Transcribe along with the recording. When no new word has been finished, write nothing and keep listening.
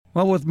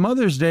Well, with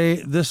Mother's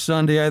Day this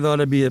Sunday, I thought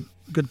it'd be a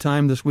good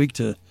time this week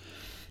to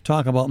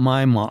talk about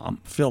my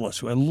mom, Phyllis,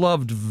 who I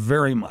loved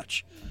very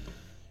much.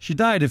 She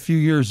died a few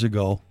years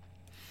ago,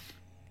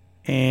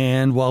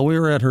 and while we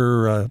were at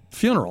her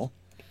funeral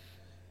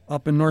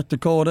up in North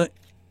Dakota,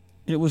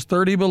 it was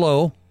 30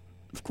 below.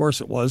 Of course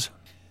it was.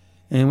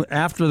 And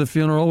after the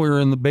funeral, we were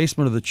in the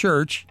basement of the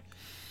church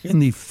in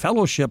the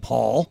fellowship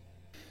hall,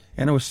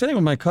 and I was sitting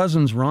with my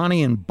cousins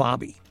Ronnie and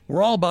Bobby.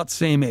 We're all about the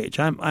same age.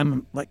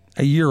 I'm like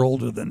a year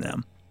older than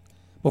them.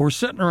 But we're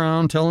sitting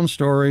around telling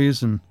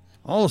stories, and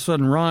all of a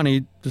sudden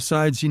Ronnie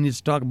decides he needs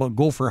to talk about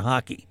Gopher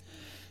hockey.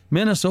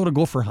 Minnesota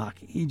Gopher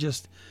hockey. He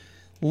just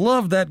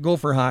loved that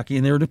Gopher hockey,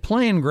 and they were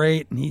playing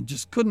great, and he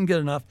just couldn't get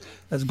enough.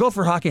 That's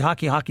Gopher hockey,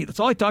 hockey, hockey. That's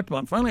all he talked about.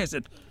 And finally I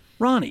said,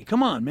 Ronnie,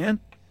 come on, man.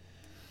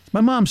 It's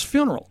my mom's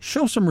funeral.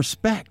 Show some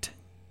respect.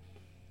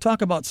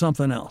 Talk about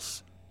something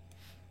else.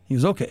 He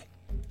goes, okay.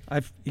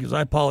 I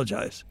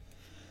apologize.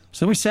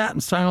 So we sat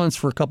in silence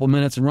for a couple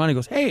minutes, and Ronnie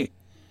goes, hey,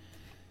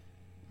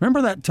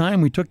 remember that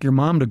time we took your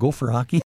mom to Gopher hockey?